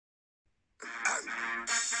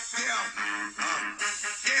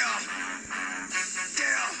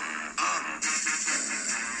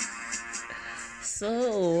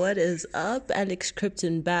So, what is up? Alex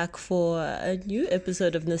Krypton back for a new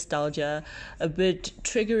episode of Nostalgia. A bit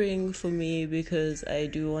triggering for me because I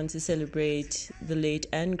do want to celebrate the late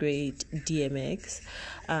and great DMX.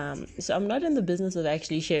 So, I'm not in the business of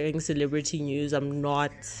actually sharing celebrity news. I'm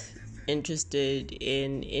not interested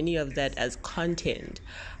in any of that as content.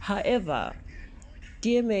 However,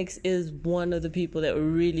 DMX is one of the people that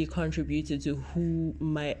really contributed to who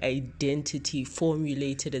my identity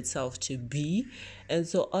formulated itself to be. And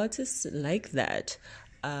so artists like that,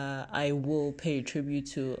 I will pay tribute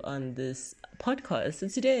to on this podcast. So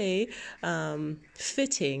today,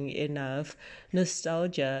 fitting enough,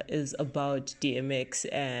 Nostalgia is about DMX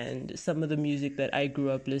and some of the music that I grew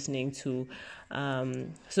up listening to.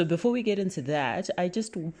 So before we get into that, I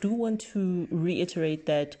just do want to reiterate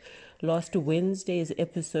that last Wednesday's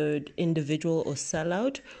episode, Individual or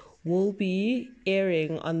Sellout, will be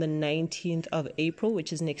airing on the 19th of April,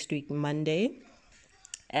 which is next week, Monday.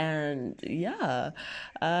 And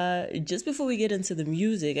just before we get into the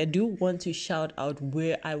music, I do want to shout out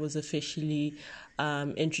where I was officially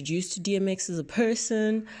introduced to DMX as a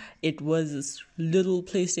person. It was this little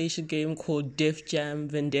PlayStation game called Def Jam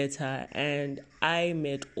Vendetta, and I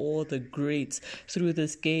met all the greats through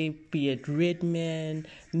this game, be it Redman,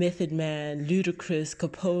 Method Man, Ludacris,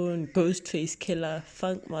 Capone, Ghostface Killer,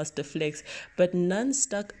 Funkmaster Flex, but none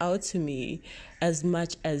stuck out to me as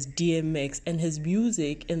much as DMX, and his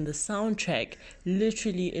music in the soundtrack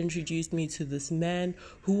literally introduced me to this man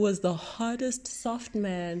who was the hardest soft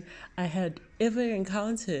man I had ever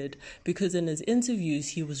encountered, because in his interviews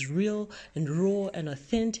he was real and raw and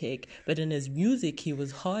authentic, but in his music he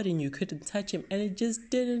was hard and you couldn't touch him, and it just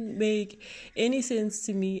didn't make any sense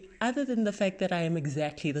to me other than the fact that I am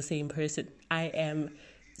exactly the same person.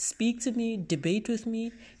 Speak to me, debate with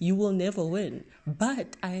me, you will never win.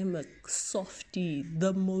 But I am a softie,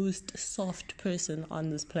 the most soft person on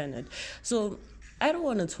this planet. So I don't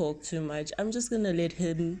want to talk too much. I'm just going to let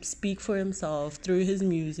him speak for himself through his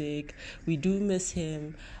music. We do miss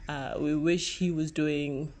him. We wish he was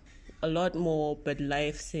doing a lot more, but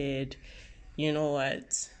life said, you know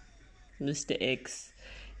what, Mr. X,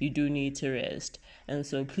 you do need to rest. And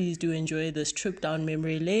so please do enjoy this trip down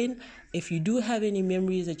memory lane. If you do have any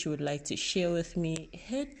memories that you would like to share with me,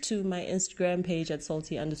 head to my Instagram page at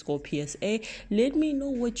salty_PSA. Let me know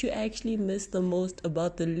what you actually miss the most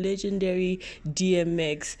about the legendary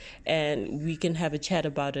DMX, and we can have a chat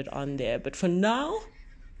about it on there. But for now,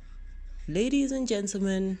 ladies and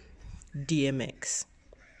gentlemen, DMX.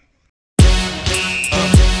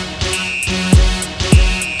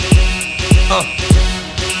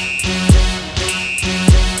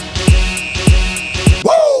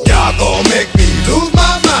 Y'all gon' make me lose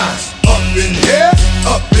my mind. Up in here,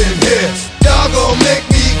 up in here. Y'all gon' make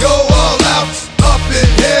me go all out. Up in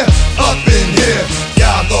here, up in here.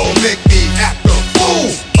 Y'all gon' make me act a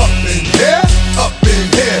fool. Up in here, up in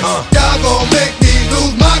here. Y'all gon' make me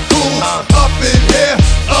lose my cool. Up in here,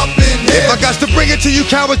 up in here. If I got to bring it to you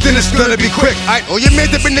cowards, then it's gonna be quick. Aight, all your men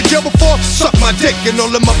that been to jail before, suck my dick. And all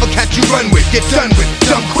them other cats you run with, get done with,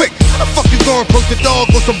 done quick. How the fuck you gon' approach the dog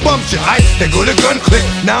on some bum shit? Aight, they go to gun click.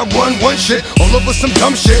 Now I'm one shit, all over some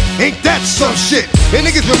dumb shit. Ain't that some shit? And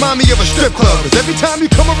niggas remind me of a strip club, cause every time you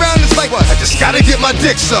come around it's like, what? I just gotta get my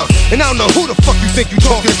dick sucked. And I don't know who the fuck you think you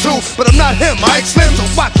talking to, but I'm not him, aight Slim, so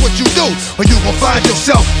watch what you do, or you gon' find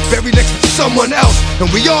yourself buried next to someone else. And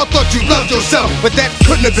we all thought you loved yourself, but that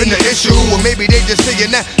couldn't have been the issue. Or maybe they just saying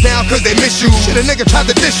that now cause they miss you. Shit, a nigga tried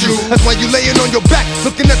to diss you, that's why you laying on your back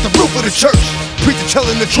looking at the roof of the church. Preacher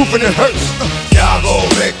telling the truth and it hurts. Y'all gon'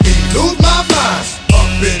 make me lose my mind. Up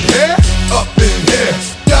in here, up in here.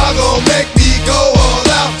 Y'all gon' make me go all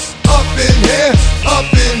out. Up in here, up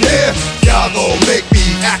in here. Y'all gon' make me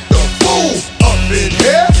act a fool. Up in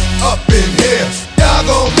here, up in here. Y'all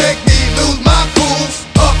gon' make me lose my cool.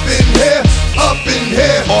 Up in here, up in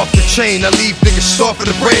here. Off the chain, I leave niggas soft of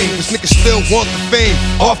the brain. Cause niggas still want the fame,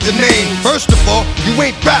 off the name. First of all, you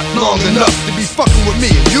ain't rap long enough to be fucking with me.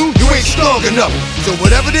 And you ain't strong enough. So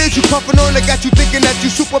whatever it is you puffin' on, I got you thinking that you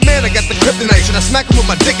Superman. I got the kryptonite, should I smack him with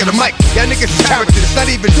my dick in the mic? Y'all niggas is characters, not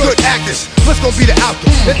even good actors. What's gonna be the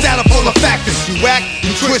outcome? It's out of all the factors. You whack,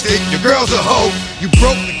 you twisted, your girl's a hoe. You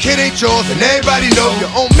broke, the kid ain't yours, and everybody know.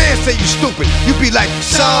 Your own man say you stupid. You be like,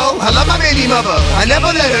 so, I love my baby mother, I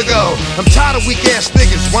never let her go. I'm tired of weak ass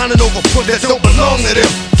niggas whining over foot that don't belong to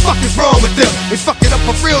them. Fuck is wrong with them? They fuck it up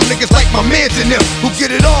for real niggas like my mans and them, who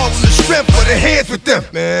get it all on the strength for their hands with them.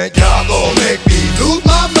 Man, y'all gon' make me lose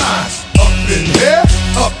my mind. Up in here,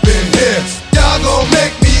 up in here. Y'all gon'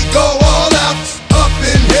 make me go all out. Up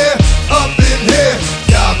in here,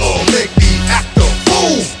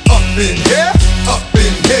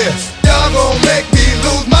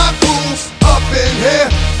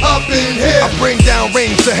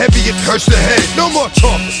 idiot hurts the head. No more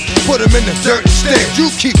talking, put him in the dirt instead. You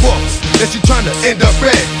keep walking, unless you trying to end up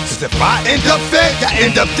red. Cause if I end up fed, I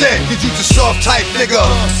end up dead. Cause you just soft type nigga,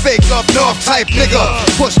 fake up north type nigga,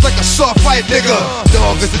 push like a soft fight nigga.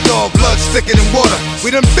 Dog is a dog, blood thicker than water.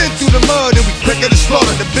 We done been through the mud and we quicker to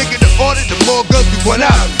slaughter. The bigger the order, the more guns we run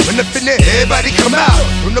out. When up in there, everybody come out.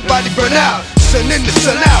 When the body burn out, sun in the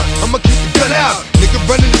sun out. I'ma keep the gun out. Nigga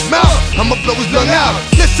running his mouth, I'ma blow his lung out.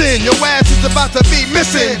 Listen, your ass is about to be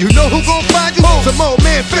missing. You know who gon' find you? Some old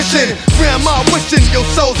man fishing. Grandma wishing your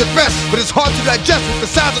soul's at rest, but it's hard to digest with the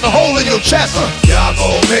size of the hole in your chest. Y'all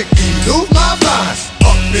gon' make me lose my mind.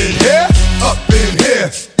 Up in here, up in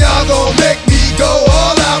here. Y'all gon' make me go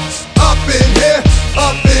all out. Up in here,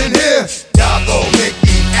 up in here. Y'all gon' make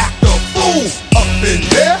me act a fool. Up in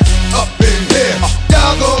here, up in here.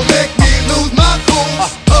 Y'all gon' make me lose my cool.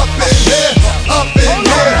 Up in here, up in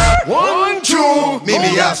here. 1, 2. Meet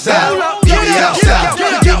me outside. Meet me outside.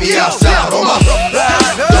 Meet me outside on my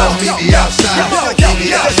don't meet me outside. Meet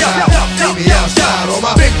me outside. Meet me outside on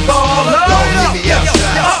my big baller. Don't meet me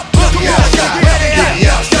outside. Meet me outside. Meet me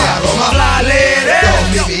outside on my fly lady. Don't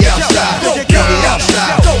meet me outside. Meet me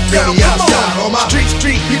outside. Meet me outside on my street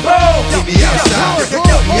people. Meet me outside. Meet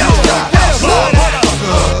me outside. Outside.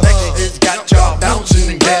 It's got y'all bouncing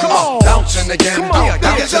again. Bouncing again.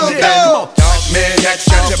 Bouncing again. Man, that's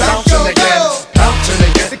got you bouncing again. Bouncing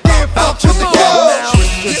again. Bouncing again.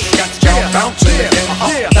 It's got y'all bouncing again.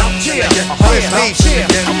 Bouncing again. Bouncing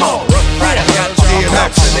again. Come on. Right, I got y'all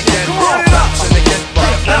bouncing again. Bouncing again.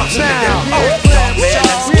 Bouncing again. Man,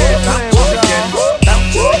 that's bouncing again.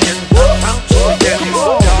 Bouncing again. Bouncing again.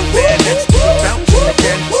 Young man, that's bouncing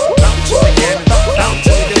again. Bouncing again.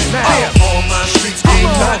 Bouncing again. All my streets keep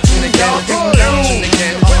bouncing again. Bouncing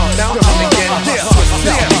again. Bouncing again. Ain't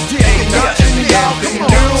nothing y'all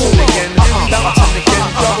can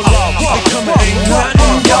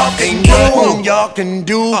do. Bouncing again. Ain't nothing y'all can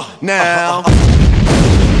do now.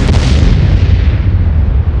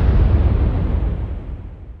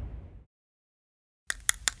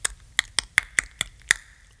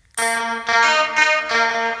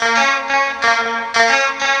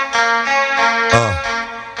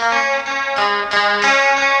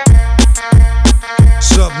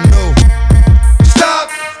 Something new. Stop,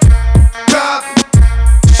 drop,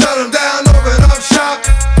 shut 'em down, open up shop.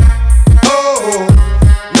 Oh,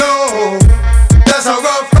 no, that's how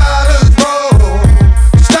Rough Riders roll.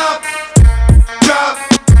 Stop, drop,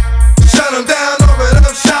 shut 'em down, open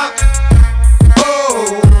up shop.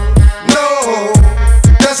 Oh, no,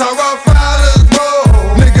 that's how Rough Riders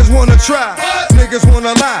roll. Niggas wanna try, niggas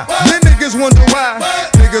wanna lie, then niggas wonder why.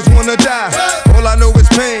 Niggas wanna die, all I know is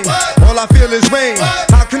pain, all I feel is rain.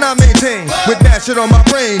 How can I maintain with that shit on my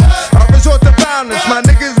brain? I resort to violence, my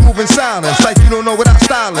niggas moving silence like you don't know what our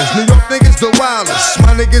style is. New York niggas the wildest,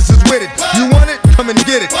 my niggas is with it. You want it? Come and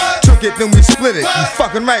get it. Took it, then we split it. You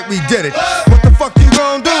fucking right, we did it. What the fuck you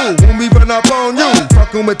gon' do when we run up on you?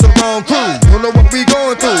 Fucking with the wrong crew, don't know what we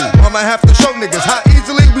going through. I'ma have to show niggas how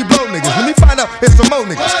easily we blow niggas. Let me find out it's some more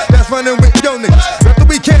niggas that's running with yo niggas. Nothing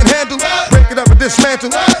we can't handle, break it up and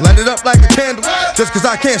dismantle. Light it up like a candle, just cause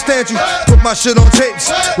I can't stand you. Put my shit on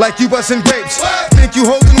tapes, like you bustin' grapes. Think you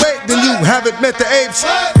holding weight, then you haven't met the apes.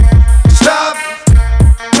 Stop,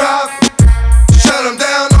 drop, shut 'em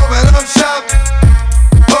down, open up shop.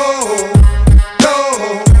 Oh, no,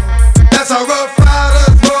 that's how Rough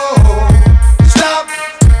Riders roll. Stop,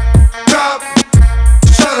 drop,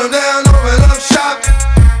 shut 'em down, open up shop.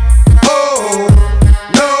 Oh,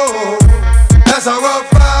 no, that's how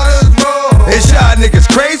Rough Riders roll. Is y'all niggas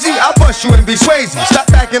crazy? I'll bust you and be Swayze.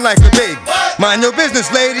 Stop acting like a baby. Mind your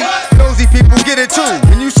business, lady. Nosy people get it too.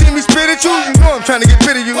 When you see me spit at you, you know I'm trying to get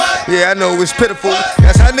rid of you. Yeah, I know it's pitiful.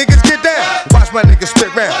 That's how niggas get down. Watch my niggas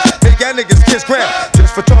spit round. Make y'all niggas kiss ground.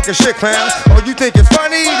 Just for talking shit, clowns. Oh, you think it's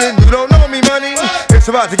funny? Then you don't know me, money. It's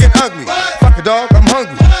about to get ugly. Fuck a dog, I'm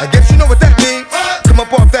hungry. I guess you know what that means. Come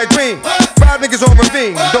up off that green. 5 niggas on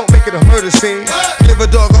ravine. Don't make it a murder scene. Give a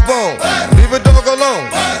dog a bone. Leave a dog alone.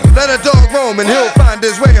 Let a dog roam and he'll find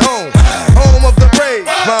his way home. Home of the brave.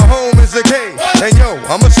 My home is the cave. And yo,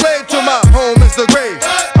 I'm a slave to my home is the grave.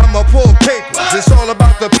 I'ma pull papers. It's all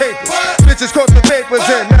about the papers. Bitches caught the papers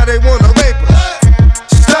and now they wanna rape us.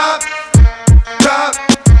 Stop, drop,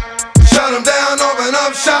 shut 'em down, open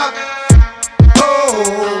up shop.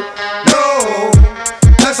 Oh, no,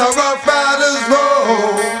 that's how Rough Riders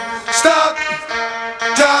roll. Stop,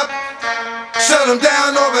 drop, shut 'em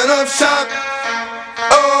down, open up shop.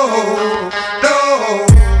 Oh, no,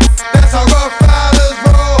 that's how Rough Riders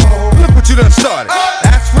roll. Look what you done started.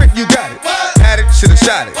 That's Rick, you got it. Had it, should've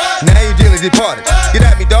shot it. Now you dearly departed. Get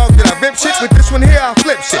at me, dog, did I rip shit? With this one here, I'll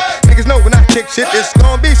flip shit. Niggas know when I kick shit, it's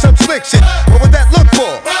gonna be some slick shit. What would that look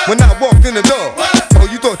for when I walked in the door? Oh,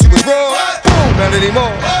 you thought you was raw? Boom, not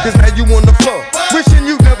anymore, cause now you on the floor. Wishing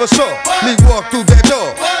you never saw me walk through that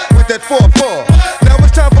door with that 4-4. Now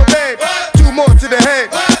it's time for bed, 2 more to the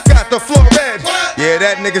head. Got the floor red, yeah,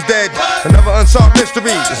 that nigga's dead. Another unsolved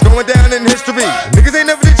mystery, it's going down in history. Niggas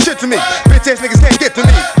ain't never did shit to me, bitch ass niggas can't get to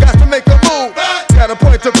me. Got to make a move, got a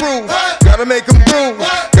point to prove. Gotta make them groove,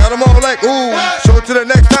 got them all like ooh. Show it to the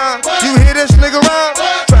next time you hear this nigga rhyme.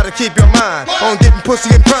 Try to keep your mind on getting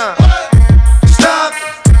pussy and crime. Stop,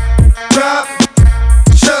 drop,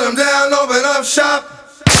 shut them down, open up shop.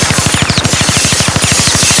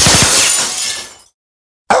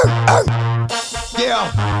 Yeah,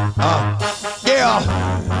 yeah,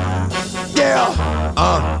 yeah,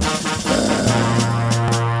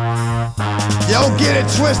 Yo, get it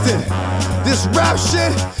twisted. This rap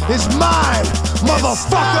shit is mine,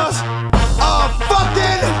 motherfuckers. A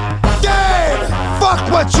fucking game. Fuck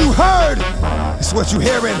what you heard. It's what you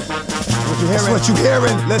hearing. It's what you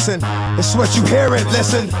hearing. Listen. It's what you hearing.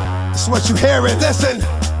 Listen. It's what you hearing. Listen.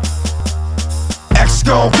 X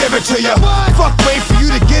gon' give it to ya. Fuck, wait for you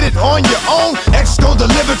to get it on your own. X gon'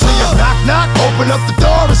 deliver to ya. Knock, knock, open up the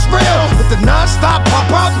door, it's real. With the non-stop pop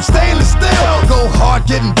out and stainless steel. Go hard,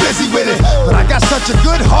 getting busy with it. But I got such a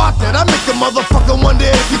good heart that I make a motherfucker wonder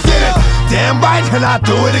if you get it. Damn right, and I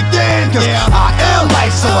do it again. Cause I am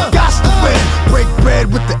light, so I got to win. Break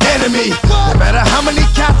bread with the enemy. No matter how many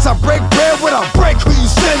cats I break bread with, I'll break who you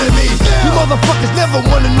sending me. You motherfuckers never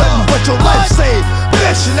wanna know what your life saved.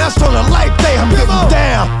 Bitch, and that's on a life day. I'm getting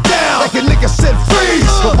down, down, like a nigga said freeze.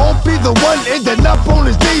 But won't be the one ending up on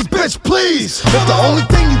his knees, bitch, please. If the only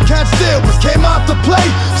thing you can't steal was came out to play,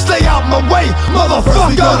 stay out my way, motherfucker. First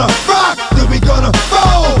we gonna rock, then we gonna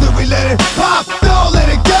roll, then we let it pop, don't let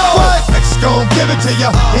it go. X gon' give it to ya,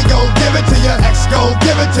 he gon' give it to ya. X gon'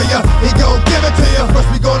 give it to ya, he gon' give it to ya. First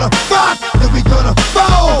we gonna rock, then we gonna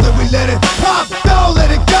roll, then we let it pop, don't let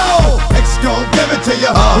it go. X gon' give it to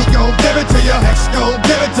ya, he gon' give it to ya. X gon'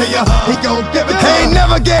 give it to ya, he gon' give it to ya. He ain't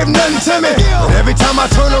never gave nothing to me, but every time I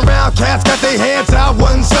turn around, cats got their hands out,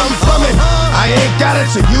 wanting something from it. I ain't got it,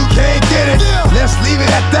 so you can't get it. Let's leave it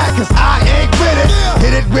at that, cause I ain't with it.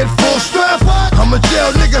 Hit it with full strength. I'm a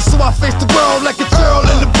jail nigga, so I face the world like a girl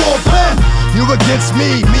in the bullpen. You against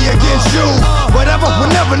me, me against you. Whatever,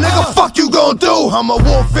 whenever, nigga, fuck you gon' do. I'm a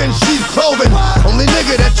wolf in sheep's clothing. Only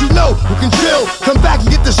nigga that you know who can chill. Come back and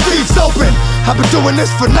get the streets open. I've been doing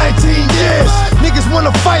this for 19 years. Niggas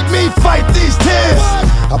wanna fight me, fight these tears.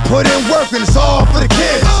 I put in work and it's all for the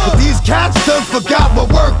kids. But these cats done forgot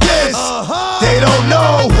what work is. They don't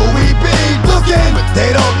know who we be looking, but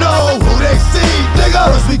they don't know who they see,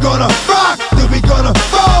 nigga. First we gonna rock, then we gonna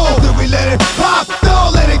roll, then we let it pop,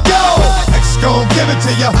 don't let it go. X gon' give it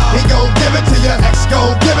to ya, he gon' give it to ya. X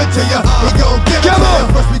gon' give it to ya, he gon' give it to ya.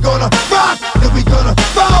 First we gonna rock, then we gonna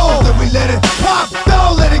roll, then we let it pop,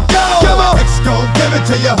 don't let it go. X gon' give it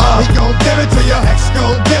to ya, he gon' give it to ya. X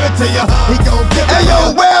gon' give it to ya, he gon' give it to ya. Hey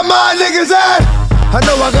yo, where my niggas at? I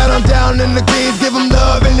know I got them down in the greens, give them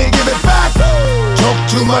love and they give it back. Talk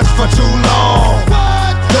too much for too long.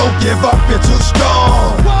 Don't give up, you're too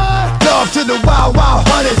strong. Love to the wild, wild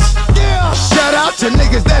hunters. Shout out to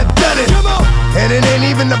niggas that done it. And it ain't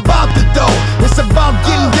even about the dough. It's about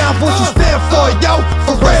getting down for what you stand for, yo.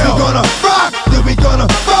 For real. We gonna rock, then we gonna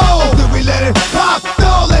roll, then we let it pop,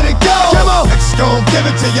 don't let it go. X gon' give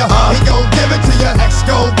it to ya, he gon' give it to ya. X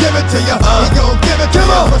gon' give it to ya, he gon' give it to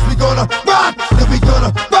ya. First we gonna rock, then we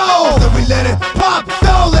gonna roll, then we let it pop,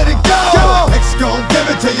 don't let it go. X gon' give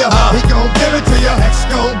it to ya, he gon' give it to ya. X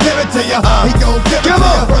gon' give it to ya, he gon' give it to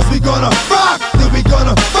ya. First we gonna rock, then we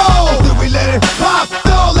gonna roll, then we let it pop,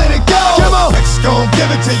 don't let it go. X gon' give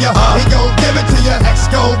it to ya, he gon' give it to ya. X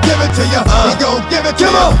gon' give it to ya, he gon' give it to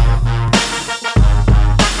ya.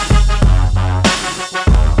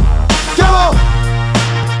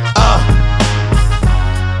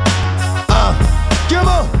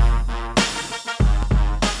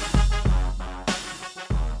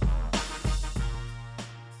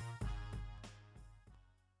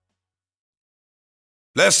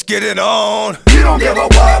 Let's get it on. You don't give a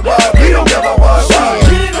what, we don't give a what.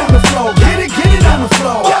 Get it on the floor, get it on the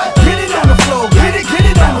floor. Get it on the floor, get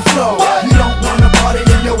it on the floor. You don't wanna party,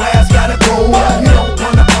 then your ass gotta go. You don't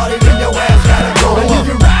wanna party, then your ass gotta go. And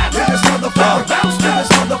you can ride to this motherfucker, bounce to this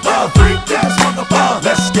motherfucker, freak to this motherfucker.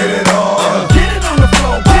 Let's get it on. Get it on the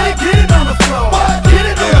floor, get it on the floor. Get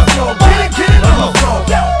it on the floor, get it on the floor.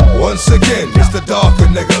 Once again, it's the darker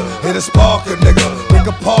nigga, hit a sparker nigga, pick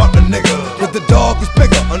a partner nigga. With the dog is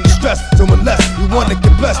bigger, under stress, so unless you wanna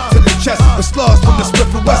get blessed to the chest, with slugs from the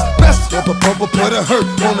Smith and West. Best, pump a put a hurt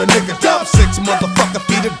on a nigga. Dump 6 motherfucker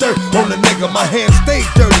feet the dirt on the nigga. My hands stay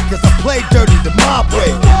dirty, cause I play dirty the mob way.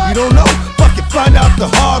 You don't know? Fuck it, find out the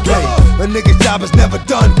hard way. A nigga's job is never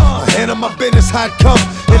done. I handle my business how it come,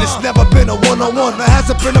 and it's never been a one-on-one. There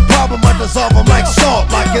hasn't been a problem, I dissolve them like salt.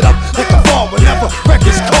 Lock it up like a fall whenever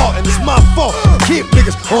records caught, and it's my fault. Keep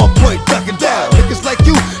niggas on point, ducking down. Niggas like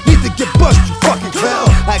you need to get bust, you fucking clown.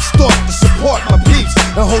 I extort to support my peeps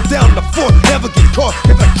and hold down the fort. Never get caught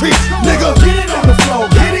if I creep, nigga. Get it on the floor,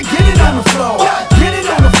 get it on the floor. Get it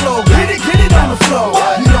on the floor, get it on the floor.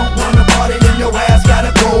 You don't wanna party, then your ass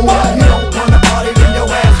gotta go. You don't wanna party, then your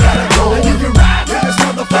ass gotta go. And you can ride to this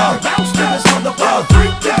motherfucker, bounce to this motherfucker,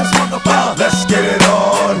 freak to this motherfucker. Let's get it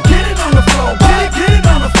on. Get it on the floor, get it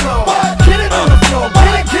on the floor. Get it on the floor,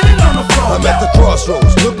 get it on the floor. I'm at the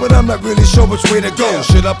crossroads, look, but I'm not really sure which way to go.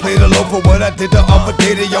 Should I play the low for what I did the other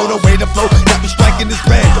day? Yo, the way to flow got me striking this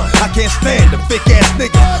random. I can't stand them fake ass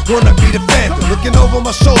niggas wanna be the phantom. Looking over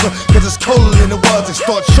my shoulder, cause it's colder than it was. They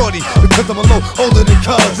start shorty because I'm a low older than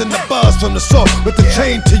cuz. And the buzz from the saw with the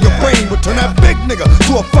chain to your brain will turn that big nigga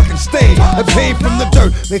to a fucking stain. The pain from the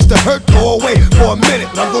dirt makes the hurt go away for a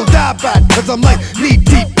minute, but I'm gonna die by it, cause I'm like knee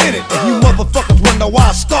deep in it. And you motherfuckers wonder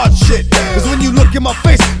why I start shit, cause when you look in my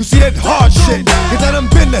face, you see that hard shit. Cause I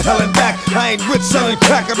done been to hell and back. I ain't rich selling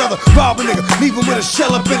crack, I'd rather rob a nigga, leave him with a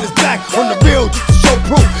shell up in his back. On the real, just to show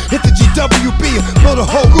proof. Hit the GWB and blow the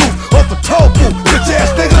whole roof off the toll booth. Bitch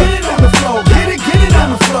ass nigga. Get it on the floor, get it on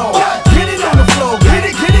the floor. Get it on the floor, get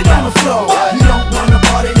it on the floor. You don't wanna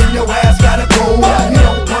party, then your ass gotta go. You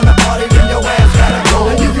don't wanna party, then your ass gotta go.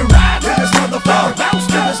 And you can ride to this motherfucker, bounce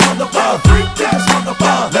to this motherfucker, freak to this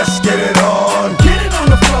motherfucker. Let's get it on. Get it on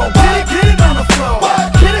the floor, get it on the floor.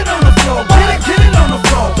 Get it on the floor, get it on the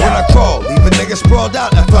floor. When I crawl, leave a nigga sprawled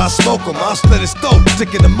out after I smoke him. I'll slit his throat,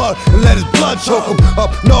 stick in the mud and let his blood choke him.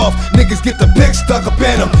 Up north, niggas get the pig stuck up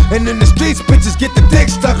in him, and in the streets, bitches get the dick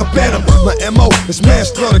stuck up in him. My MO is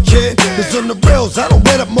manslaughter, kid. Cause on the rails, I don't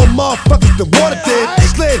wet up more motherfuckers than water did.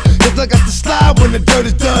 Slid, cause I got to slide when the dirt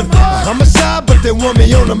is done. I'm homicide, but they want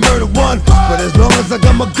me on a murder one. But as long as I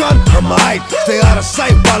got my gun, I'm alright. Stay out of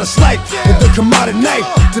sight while it's light, and then come out at night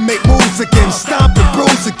to make moves again, stomp and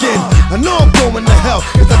bruise again. I know I'm going to hell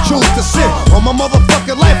if I choose to sin. All my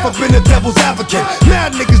motherfucking life, I've been a devil's advocate.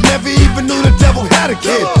 Mad niggas never even knew the devil had a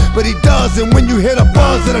kid, but he does. And when you hit a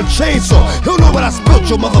buzz and a chainsaw, he'll know what I spilt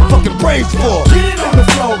your motherfucking brains for. Get it on the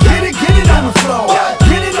floor, get it on the floor.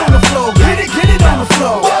 Get it on the floor, get it on the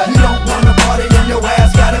floor. You don't wanna party, then your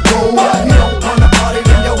ass gotta go. You don't wanna party,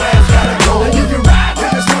 then your ass gotta go. And you can ride to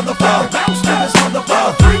this motherfucker, bounce to this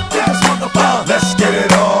motherfucker, freak to this motherfucker. Let's get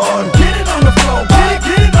it on. Get it on the floor, get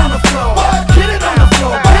it on the floor. Get it on the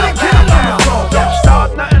floor, get it on the floor. Don't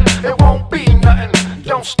start nothing, it won't be nothing.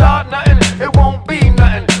 Don't start nothing, it won't be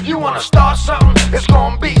nothing. You wanna start something, it's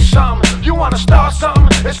gonna be something. You wanna start something,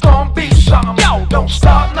 it's gonna be something. Yo, don't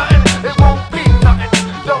start nothing, it won't be nothing.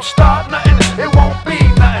 Don't start nothing, it won't be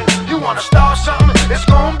nothing. You wanna start something, it's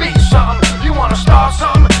gonna be something. You wanna start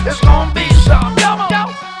something, it's gonna be something. Yo, yo.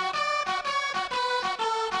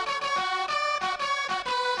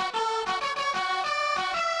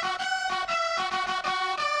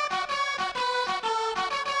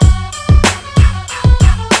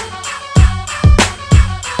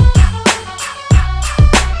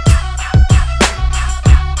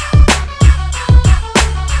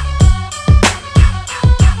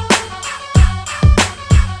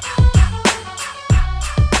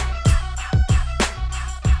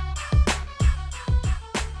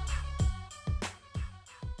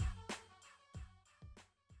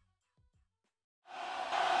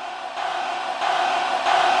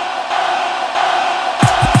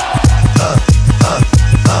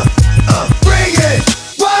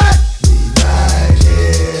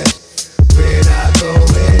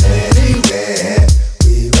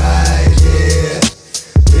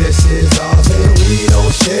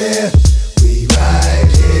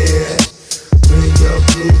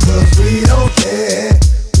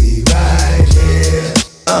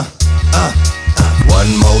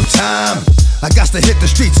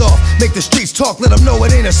 Make the streets talk, let them know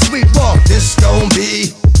it ain't a sweet walk. This gon' be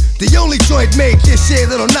the only joint made this year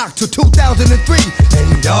that'll knock till 2003.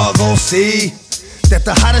 And y'all gon' see that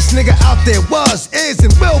the hottest nigga out there was, is,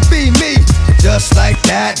 and will be me. Just like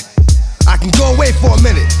that, I can go away for a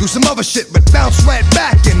minute, do some other shit, but bounce right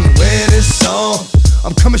back and wear this song.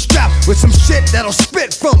 I'm coming strapped with some shit that'll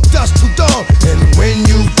spit from dusk to dawn. And when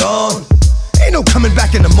you gone, ain't no coming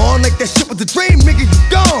back in the morning. Like that shit was a dream, nigga, you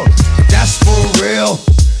gone. That's for real.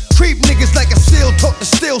 Creep niggas like a seal, talk to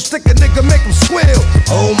steel, stick a nigga, make him squeal.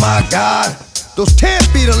 Oh my God, those can't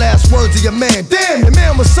be the last words of your man. Damn, your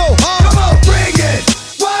man was so hard. Come on, bring it.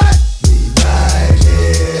 What? We right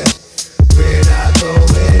here, we're not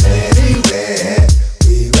going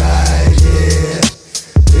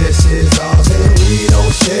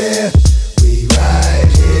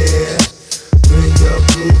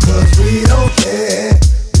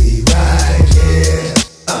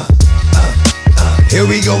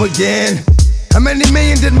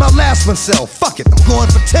million did my last one sell? Fuck it, I'm going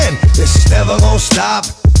for 10. This is never gonna stop.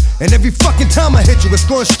 And every fucking time I hit you, it's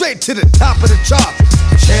going straight to the top of the chart.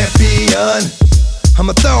 Champion, I'm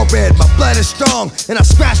a thoroughbred, my blood is strong, and I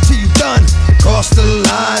scratch till you done. Cross the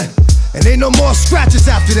line, and ain't no more scratches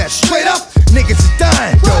after that. Straight up, niggas is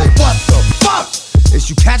dying. Yo, what the fuck is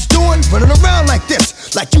you cats doing? Running around like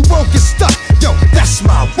this, like you won't get stuck. Yo, that's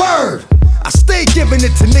my word. I stay giving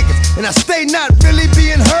it to niggas, and I stay not really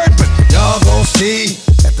being heard. But y'all gon' see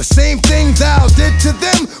that the same things thou did to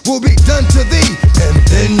them will be done to thee. And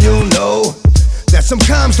then you'll know that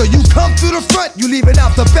sometimes though you come through the front, you leave it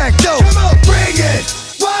out the back door. Come on, bring it!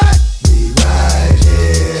 What? We right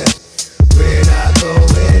here, we're not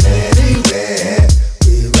going anywhere.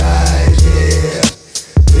 We right here,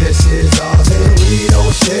 this is all that we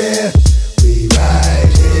don't share. We right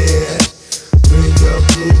here, bring your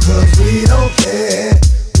crew cause we don't care.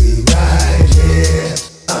 We right here,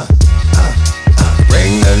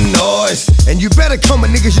 bring the noise. And you better come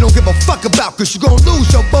with niggas you don't give a fuck about, cause you gon'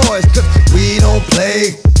 lose your boys. Cause we don't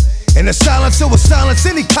play. In the silence, it will silence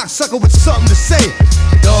any cocksucker with something to say.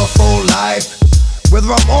 Dog for life.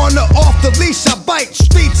 Whether I'm on or off the leash, I bite.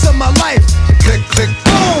 Streets of my life. Click, click,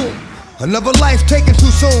 boom. Another life taken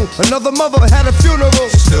too soon. Another mother had a funeral.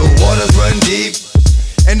 Still waters run deep,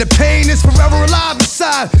 and the pain is forever alive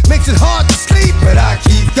inside. Makes it hard to sleep, but I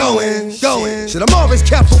keep going, going. Shit, I'm always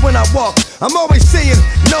careful when I walk. I'm always seeing,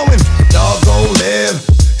 knowing, dog gon' live.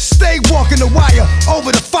 Stay walking the wire,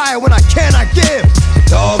 over the fire when I cannot give.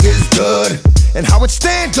 Dog is good, and how it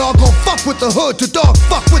stand, dog gon' fuck with the hood. The dog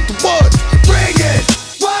fuck with the wood. Bring it!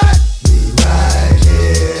 What? We right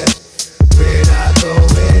here, we're not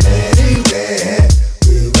going anywhere.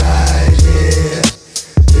 We right here,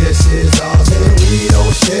 this is all that we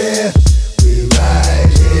don't share. We right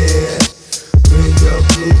here, bring your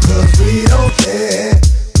crew cause we don't care.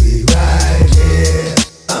 We right here,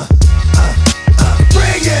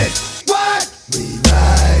 bring it! What? We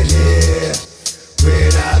right here,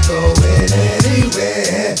 we're not going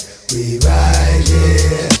anywhere. We right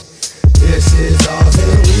here, this is all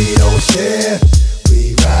that we don't share.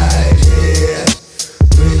 We right here,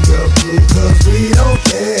 bring your crew cause we don't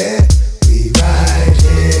care. We right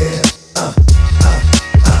here,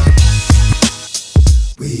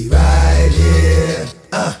 we right here,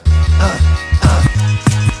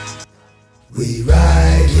 we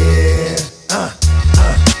right here, we right here,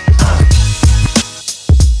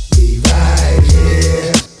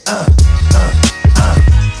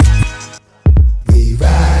 we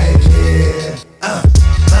right here,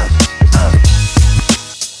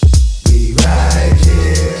 we right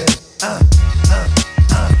here,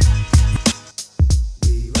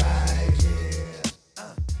 we right here.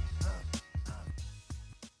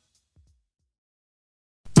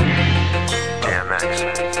 DMX,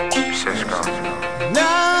 Cisco,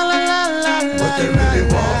 What they really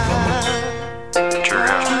want from us? Drew, you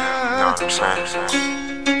know what I'm saying?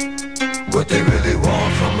 What they really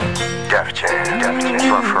want from us? Def Jam,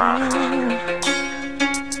 Rough Riders.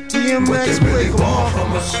 What they really want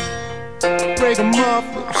from us? Break 'em up.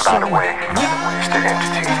 By the way, it's the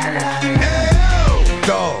entity.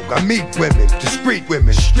 Dog, I meet women, discreet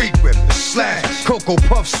women, street women, slash, Cocoa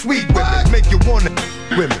Puff, sweet women, make you wanna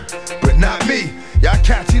women, but not me. Y'all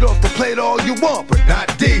cats eat off the plate all you want, but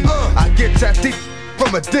not D. I get that deep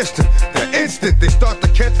from a distance. The instant they start to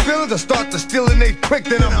catch feelings, I start to steal and they quick,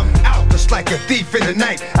 then I'm out just like a thief in the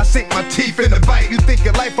night. I sink my teeth in the bite. You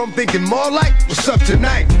thinking life, I'm thinking more like, what's up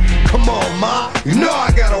tonight? Come on, ma, you know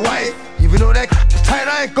I got a wife. Even though that tight,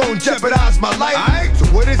 I ain't gon' jeopardize my life. So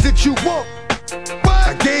what is it you want?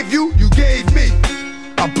 I gave you, you gave me.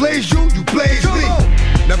 I blaze you, you blaze me.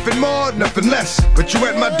 Nothing more, nothing less. But you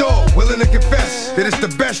at my door, willing to confess that it's the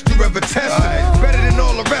best you ever tested. Better than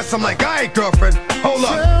all the rest. I'm like, alright, girlfriend, hold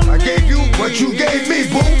up. I gave you what you gave me,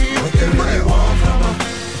 boo. What they really want from her?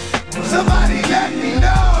 Somebody let me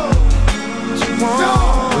know. What you want?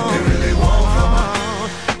 What they really want from her?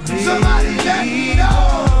 Somebody let me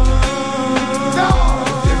know.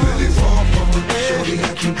 What they really want from her? Shorty, I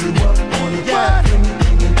keep you up on the back.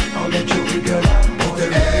 I'll let you figure out what they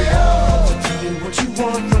really want. Tell me what you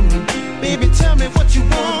want from me. Baby, tell me what you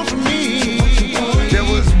want from me. There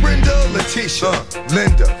was Brenda, Leticia,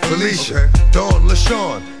 Linda, Felicia, Dawn,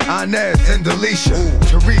 LaShawn, Inez, and Delisha,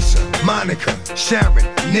 Teresa, Monica, Sharon,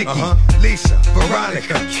 Nikki, Lisa,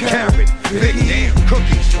 Veronica, Karen, Vicky,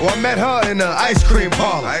 Cookies. Oh, I met her in the ice cream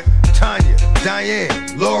parlor. Tanya,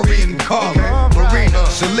 Diane, Lori, and Carla, Marina,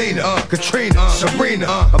 Selena, Katrina,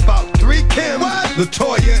 Sabrina, about 3 Kim,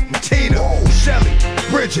 Latoya, and Tina, Shelly,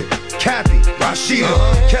 Bridget, Kathy, Rashida,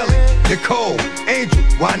 Kelly, Nicole, Angel,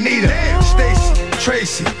 Juanita, Stacy,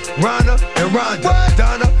 Tracy, Rhonda, and Rhonda,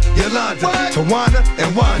 Donna, Yolanda, Tawana,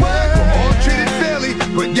 and Wanda. We're all treated fairly,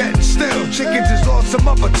 but yet still, chickens is lost some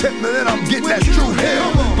upper tip, and then I'm getting that true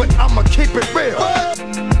hill. But I'ma keep it real.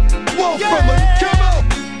 Want from us, come on.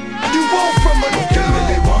 You want from us, come on.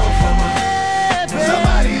 They want from us.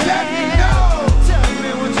 Somebody let me know. Tell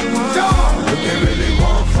me what you want. Dog, what they really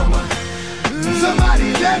want from us.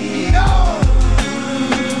 Somebody let me know.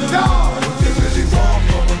 Dog, what they really want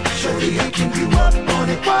from us. Shorty, I keep you up on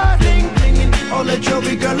it. Bling, blingin', all the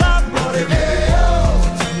jewelry, girl, up on it. Hey, yo,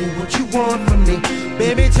 tell me what you want from me.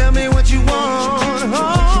 Baby, tell me what you want.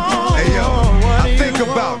 Hey, yo, I think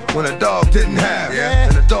about when a dog didn't have,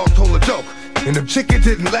 and the dog told a joke, and the chicken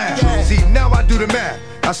didn't laugh. See, now I do the math.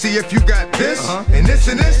 I see if you got this, and this,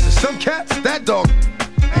 and this. To some cats, that dog,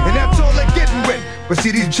 and that's all they're getting with. But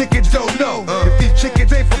see, these chickens don't know. If these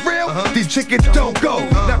chickens ain't for real, these chickens don't go.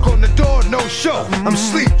 Knock on the door, no show. I'm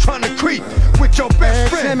asleep, trying to creep with your best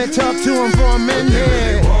friend. Let me talk to him for a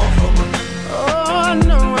minute. Oh, I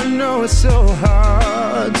know it's so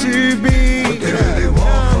hard to be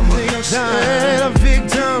a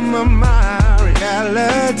victim of my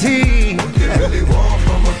reality.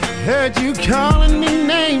 Heard you calling me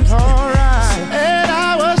names, alright, and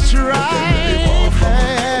I was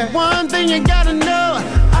right. One thing you gotta know,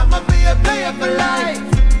 I'ma be a player for life.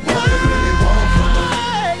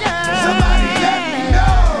 Somebody let me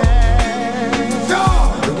know.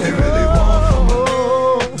 Dog, what they really want from us.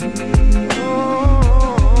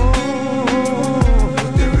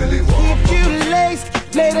 What they really want Keep you laced,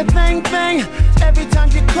 later thing. Every time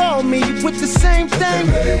you call me with the same thing.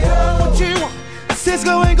 What you want?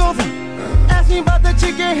 Cisco ain't gon' ask me about the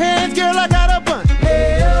chicken heads, girl, I got a bunch.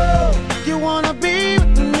 Hey, yo, you wanna be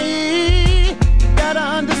with me? You gotta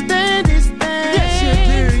understand these things. Yes, you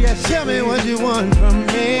do, yes. Tell me what you want from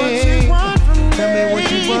me. What you want from me. Tell me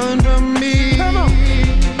what you want from me. Come on.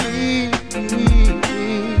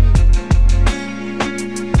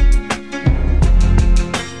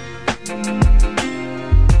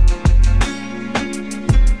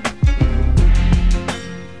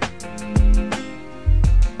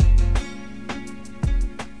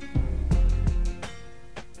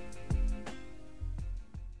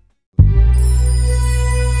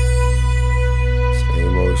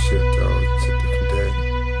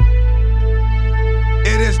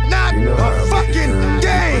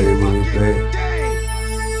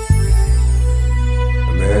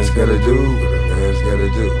 Gotta do what a man's gotta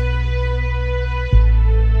do.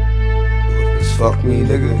 If it's fuck me,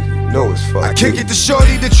 nigga, you know it's fuck. I kick it to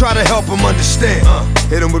Shorty to try to help him understand.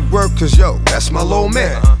 Hit him with work, cause yo, that's my low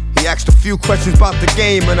man. He asked a few questions about the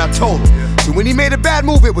game and I told him. So when he made a bad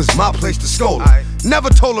move, it was my place to scold him. Never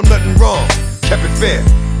told him nothing wrong, kept it fair.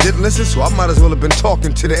 Didn't listen, so I might as well have been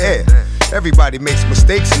talking to the air. Everybody makes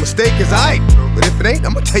mistakes, a mistake is aight. But if it ain't,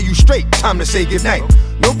 I'ma tell you straight, time to say goodnight.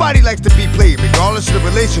 Nobody likes to be played, regardless of the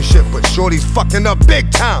relationship, but Shorty's fucking up big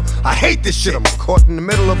time. I hate this shit, I'm caught in the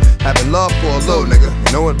middle of having love for a little nigga.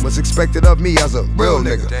 You know what was expected of me as a real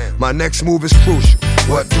nigga. My next move is crucial,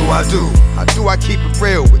 what do? How do I keep it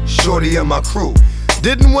real with Shorty and my crew?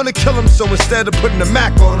 Didn't want to kill him, so instead of putting the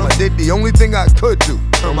Mac on him, I did the only thing I could do,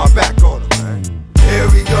 turn my back on him. Here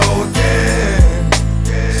we go again.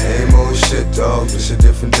 Same old shit, dog, just a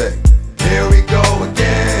different day. Here we go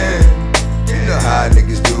again. You know how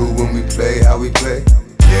niggas do when we play, how we play.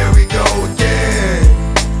 Here we go again.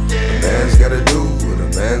 A man's gotta do what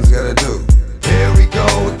a man's gotta do. Here we go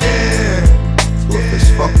again. So if it's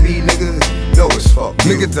fuck me, nigga, you know it's fuck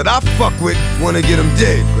you. Niggas that I fuck with wanna get him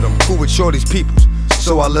dead, but I'm cool with Shorty's peoples,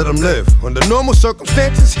 so I let him live. Under normal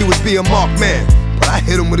circumstances, he would be a marked man, but I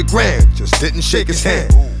hit him with a grand, just didn't shake his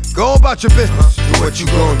hand. Go about your business, do what you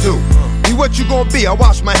gon' do. Be what you gon' be, I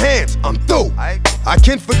wash my hands, I'm through. I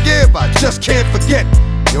can forgive, I just can't forget.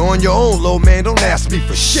 You're on your own, low man, don't ask me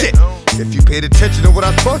for shit. If you paid attention to what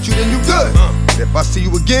I taught you, then you good. And if I see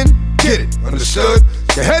you again, get it, understood?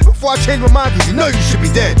 Get ahead before I change my mind, cause you know you should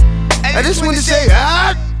be dead. I just wanted to say,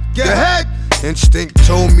 get ahead. Instinct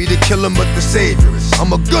told me to kill him, but the savior is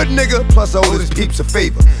I'm a good nigga, plus I owe his peeps a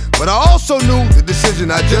favor. But I also knew the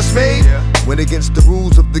decision I just made went against the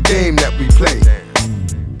rules of the game that we played.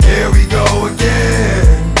 Here we go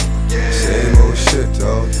again. Same old shit,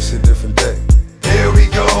 dog, just a different day. Here we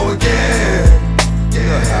go again. You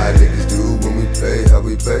know how niggas do when we play, how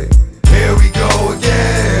we play. Here we go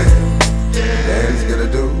again. A man's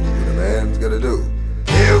gotta do what a man's gotta do.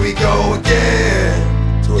 Here we go again.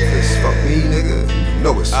 So if it's fuck me, nigga, you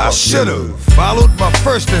know it's fuck I should've followed my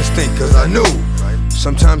first instinct, cause I knew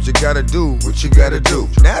Sometimes you gotta do what you gotta do.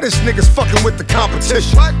 Now this nigga's fucking with the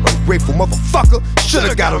competition. Ungrateful motherfucker,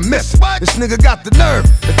 should've got a miss. This nigga got the nerve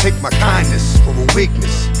to take my kindness for a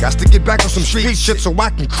weakness. Got to get back on some street shit so I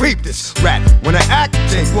can creep this rat. When I act,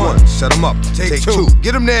 take one, set him up. Take two,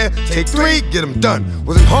 get him there. Take three, get him done.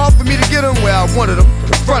 Wasn't hard for me to get him where I wanted him,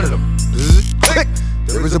 in front of him. Click,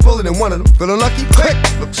 there is a bullet in one of them. Feeling lucky? Click,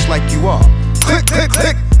 looks like you are. Click, click,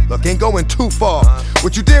 click. Look, ain't going too far.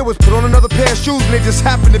 What you did was put on another pair of shoes and they just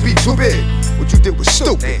happened to be too big. What you did was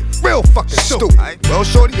stupid, real fucking stupid. Well,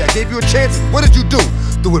 shorty, I gave you a chance. What did you do?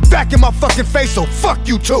 Threw it back in my fucking face, so fuck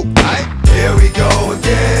you too. Here we go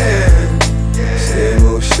again. Same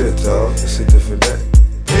old shit, dog. It's a different day.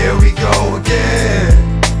 Here we go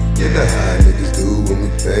again. You know how niggas do when we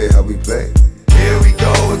play, how we play. Here we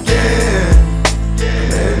go again. A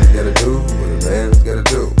man's gotta do what a man's gotta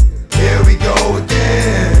do. Here we go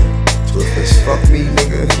again. So if it's fuck me,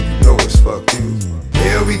 nigga, you know it's fuck you.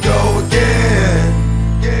 Here we go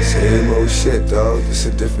again. Same old shit, dog, it's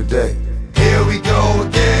a different day. Here we go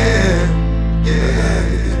again. You know how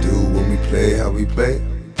niggas do when we play, how we play.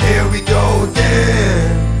 Here we go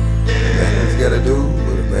again. A man's gotta do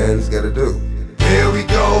what a man's gotta do. Here we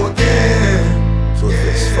go again. So if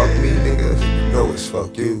it's fuck me, nigga, you know it's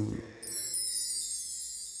fuck you.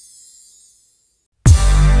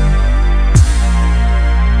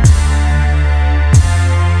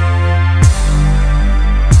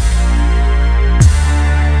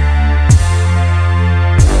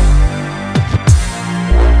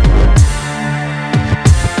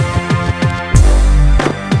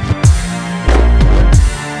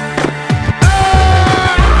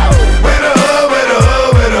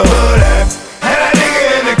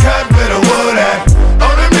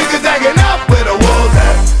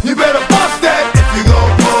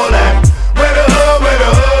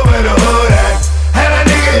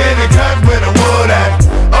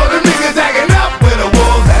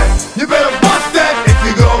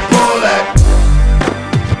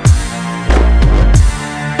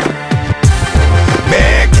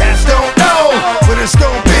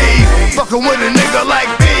 With a nigga like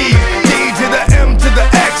me, D to the M to the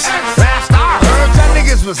X. Last I heard, y'all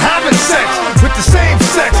niggas was having sex with the same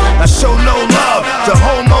sex. I show no love to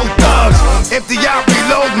homo thugs. Empty out,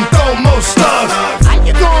 reload, and throw more slugs. How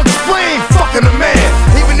you gonna explain fucking a man?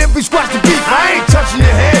 Even if we squash the beef, I ain't touching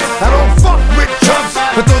your head. I don't fuck with chumps,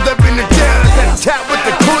 but those that been to jail, that tap with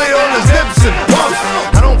the Kool-Aid on his lips and pumps.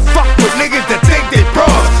 I don't fuck with niggas that think they bros.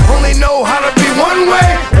 Only know how to be one way,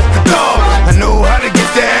 that's the dog. I know how to get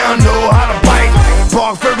down, know how to bite.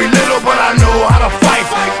 Bark very little, but I know how to fight.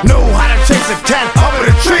 Know how to chase a cat up in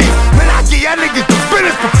a tree. Man, I give y'all niggas the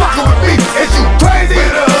business for fucking with me. Is you crazy?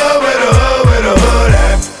 With a hood, with a hood, with a hood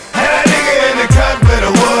at. And that nigga in the cut with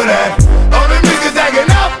a wood at. All them niggas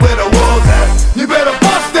acting up with a wolf at. You better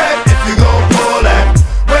bust that if you gon' pull that.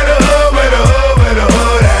 With a hood, with a hood, with a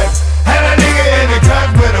hood at. And that nigga in the cut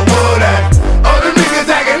with a wood at. All them niggas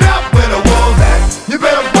acting up with a wolf at. You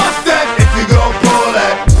better bust that if you gon' pull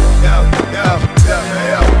that.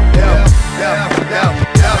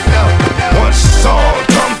 One song,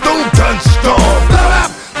 come through, guns storm.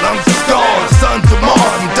 Lungs of stars, sons of Mars,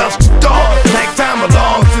 from dusk to dawn. Nighttime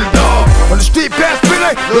belongs to the dog. On the street past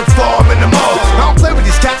midnight, look for him in the mall. I don't play with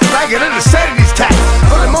these cats, I get in the set of these cats.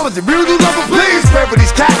 But the moments that really do love them, please pray for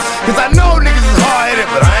these cats. Cause I know niggas is hard-headed,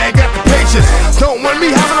 but I ain't got the patience. Don't want me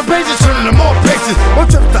having a patience, turning to more patience. One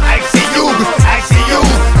trip to ICU, cause ICU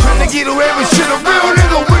trying to get away with shit a real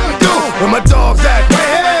nigga wouldn't do. Where my dogs at? Right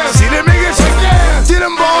here. See them niggas? Right there. See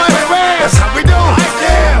them boys? Right where? That's how we do. Right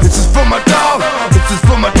there. This is for my dog. This is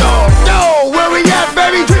for my dog. Yo, where we at,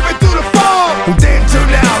 baby? Creeping through the fog. From then till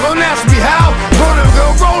now, don't ask me how. Gonna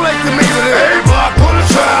roll like the niggas of the A-block on the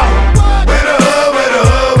trial. With a hood, with a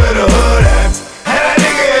hood, with a hood at. And that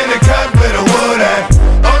nigga in the cut with a wood at.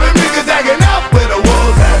 All them niggas acting up with a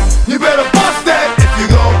wolf at. You better bust that if you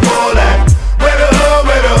gon' pull that. With a hood,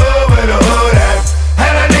 with a hood, with a hood at.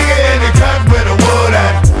 And that nigga in the cut with a wood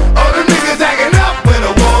at. All them niggas acting up with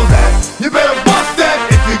a wolf at. You better bust that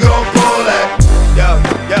if you gon' pull that. Yo,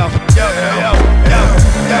 yo, yo, yo, yo, yo,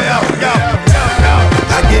 yo, yo, yo, yo.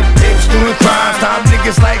 I get pics doing crimes, top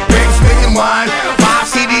niggas like grapes making wine. 5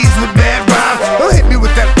 CDs with bad rhymes. Don't hit me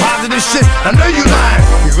with that positive shit, I know you lying.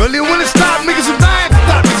 You really wanna stop niggas from dying?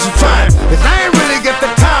 Stop niggas from trying. Cause I ain't really got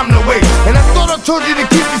the time to waste. And I thought I told you to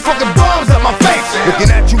keep these fucking bombs out my face.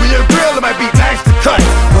 Looking at you in your grill, it might be nice to cut.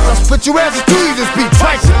 Once I split your asses too, you just be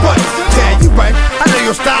twice your butt. Yeah, you right, I know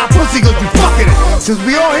your style pussy cause you fucking it. Since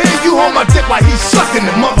we all here, you hold my dick while he's sucking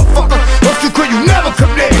it, motherfucker. Don't you quit, you never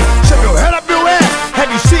come near me. Shove your head up your ass, have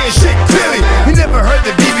you seeing shit clearly? You never heard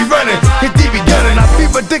the DB running, his DB gunning. I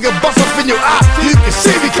beat my think of bust up in your eye, you can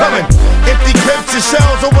see me coming. Empty clips and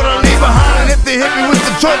shells are what I leave behind. And if they hit me with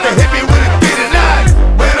the joint, they hit me with it beating